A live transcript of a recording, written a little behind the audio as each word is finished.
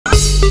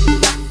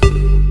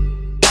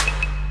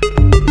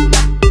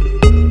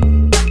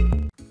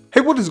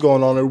What is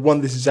going on,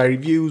 everyone? This is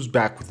iReviews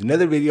back with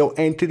another video,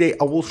 and today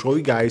I will show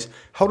you guys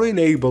how to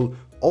enable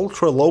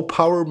ultra low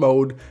power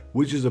mode,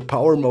 which is a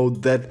power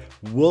mode that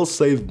will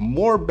save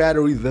more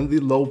battery than the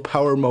low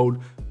power mode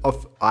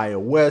of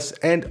iOS,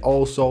 and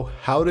also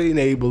how to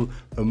enable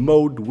a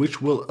mode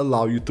which will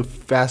allow you to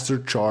faster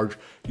charge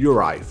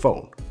your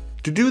iPhone.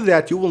 To do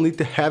that, you will need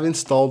to have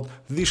installed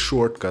the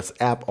Shortcuts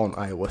app on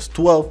iOS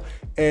 12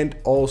 and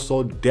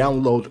also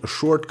download a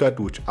shortcut,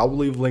 which I will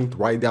leave linked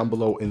right down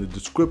below in the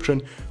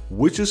description,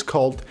 which is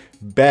called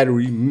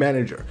Battery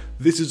Manager.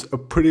 This is a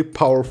pretty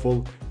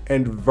powerful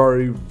and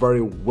very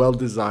well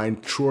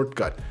designed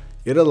shortcut.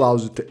 It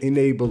allows you to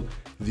enable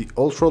the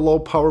ultra low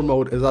power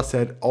mode, as I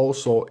said,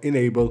 also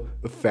enable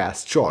a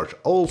fast charge.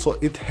 Also,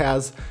 it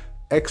has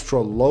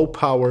extra low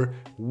power,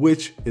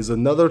 which is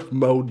another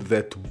mode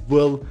that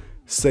will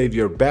save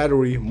your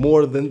battery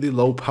more than the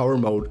low power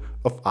mode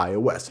of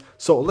iOS.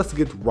 So let's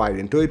get right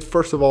into it.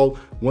 First of all,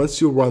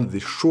 once you run the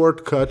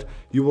shortcut,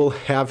 you will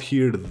have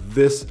here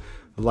this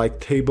like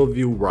table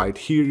view right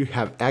here. You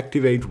have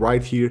activate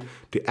right here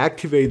to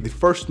activate the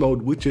first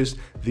mode, which is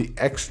the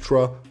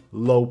extra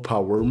low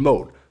power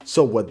mode.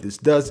 So what this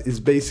does is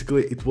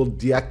basically it will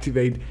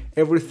deactivate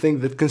everything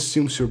that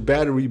consumes your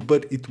battery,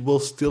 but it will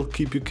still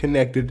keep you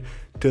connected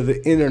to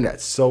the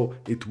internet. So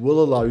it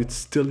will allow you to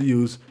still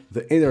use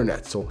the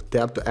internet. So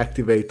tap to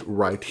activate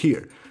right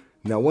here.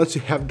 Now once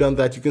you have done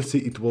that, you can see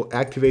it will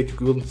activate. You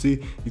can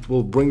see it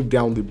will bring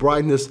down the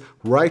brightness.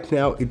 Right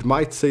now it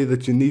might say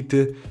that you need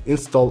to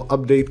install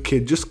update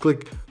kit. Just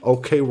click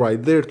OK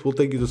right there. It will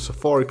take you to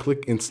Safari.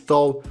 Click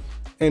install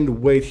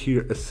and wait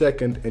here a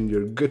second and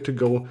you're good to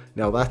go.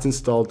 Now that's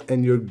installed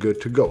and you're good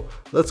to go.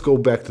 Let's go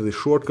back to the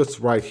shortcuts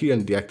right here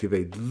and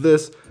deactivate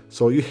this.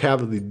 So you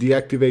have the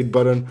deactivate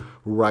button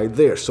right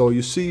there. So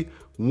you see,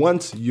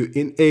 once you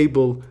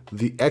enable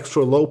the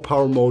extra low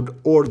power mode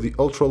or the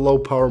ultra low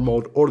power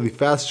mode or the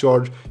fast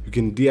charge, you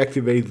can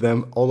deactivate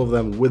them, all of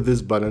them, with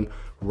this button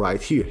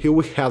right here. Here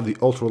we have the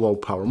ultra low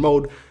power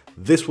mode.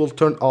 This will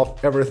turn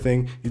off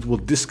everything. It will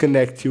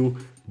disconnect you,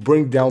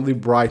 bring down the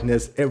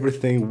brightness.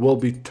 Everything will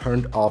be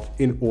turned off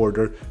in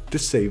order to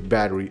save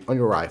battery on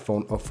your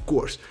iPhone, of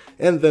course.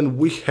 And then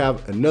we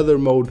have another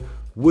mode,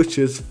 which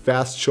is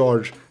fast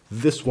charge.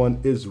 This one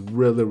is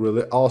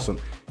really awesome.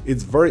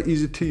 It's very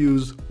easy to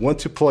use.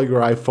 Once you plug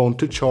your iPhone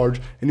to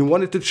charge and you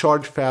want it to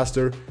charge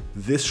faster,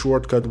 this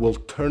shortcut will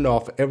turn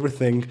off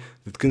everything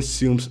that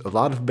consumes a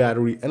lot of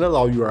battery and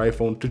allow your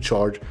iPhone to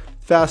charge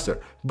faster.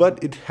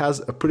 But it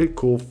has a pretty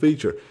cool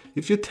feature.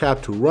 If you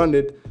tap to run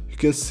it, you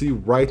can see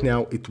right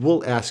now it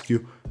will ask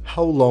you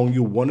how long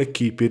you want to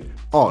keep it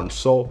on.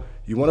 So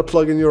you want to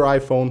plug in your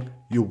iPhone,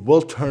 you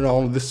will turn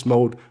on this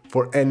mode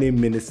for any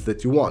minutes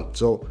that you want.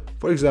 So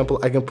for example,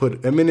 I can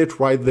put a minute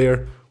right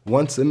there.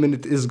 Once a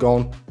minute is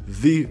gone,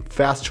 the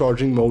fast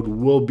charging mode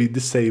will be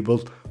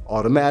disabled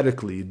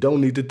automatically. You don't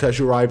need to touch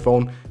your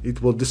iPhone,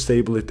 it will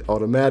disable it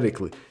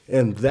automatically.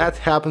 And that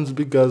happens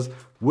because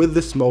with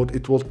this mode,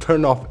 it will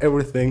turn off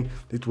everything,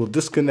 it will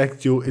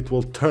disconnect you, it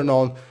will turn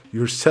on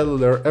your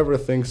cellular,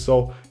 everything.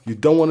 So you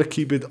don't want to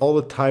keep it all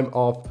the time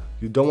off.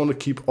 You don't want to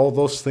keep all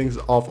those things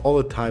off all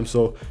the time.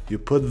 So you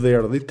put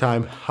there the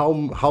time, how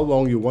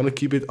long you want to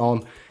keep it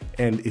on,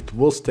 and it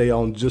will stay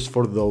on just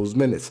for those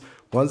minutes.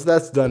 Once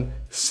that's done,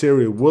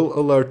 Siri will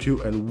alert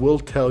you and will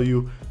tell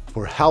you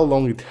for how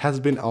long it has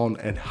been on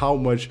and how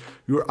much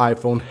your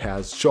iPhone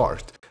has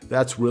charged.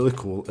 That's really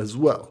cool as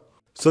well.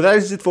 So that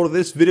is it for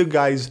this video,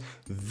 guys.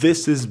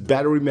 This is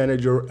Battery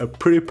Manager, a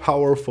pretty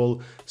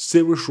powerful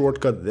Siri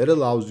shortcut that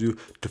allows you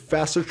to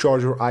faster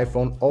charge your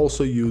iPhone,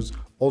 also use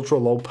ultra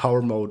low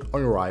power mode on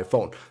your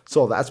iPhone.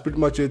 So that's pretty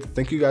much it.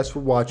 Thank you guys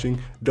for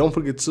watching. Don't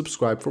forget to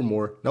subscribe for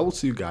more, and I will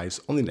see you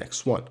guys on the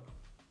next one.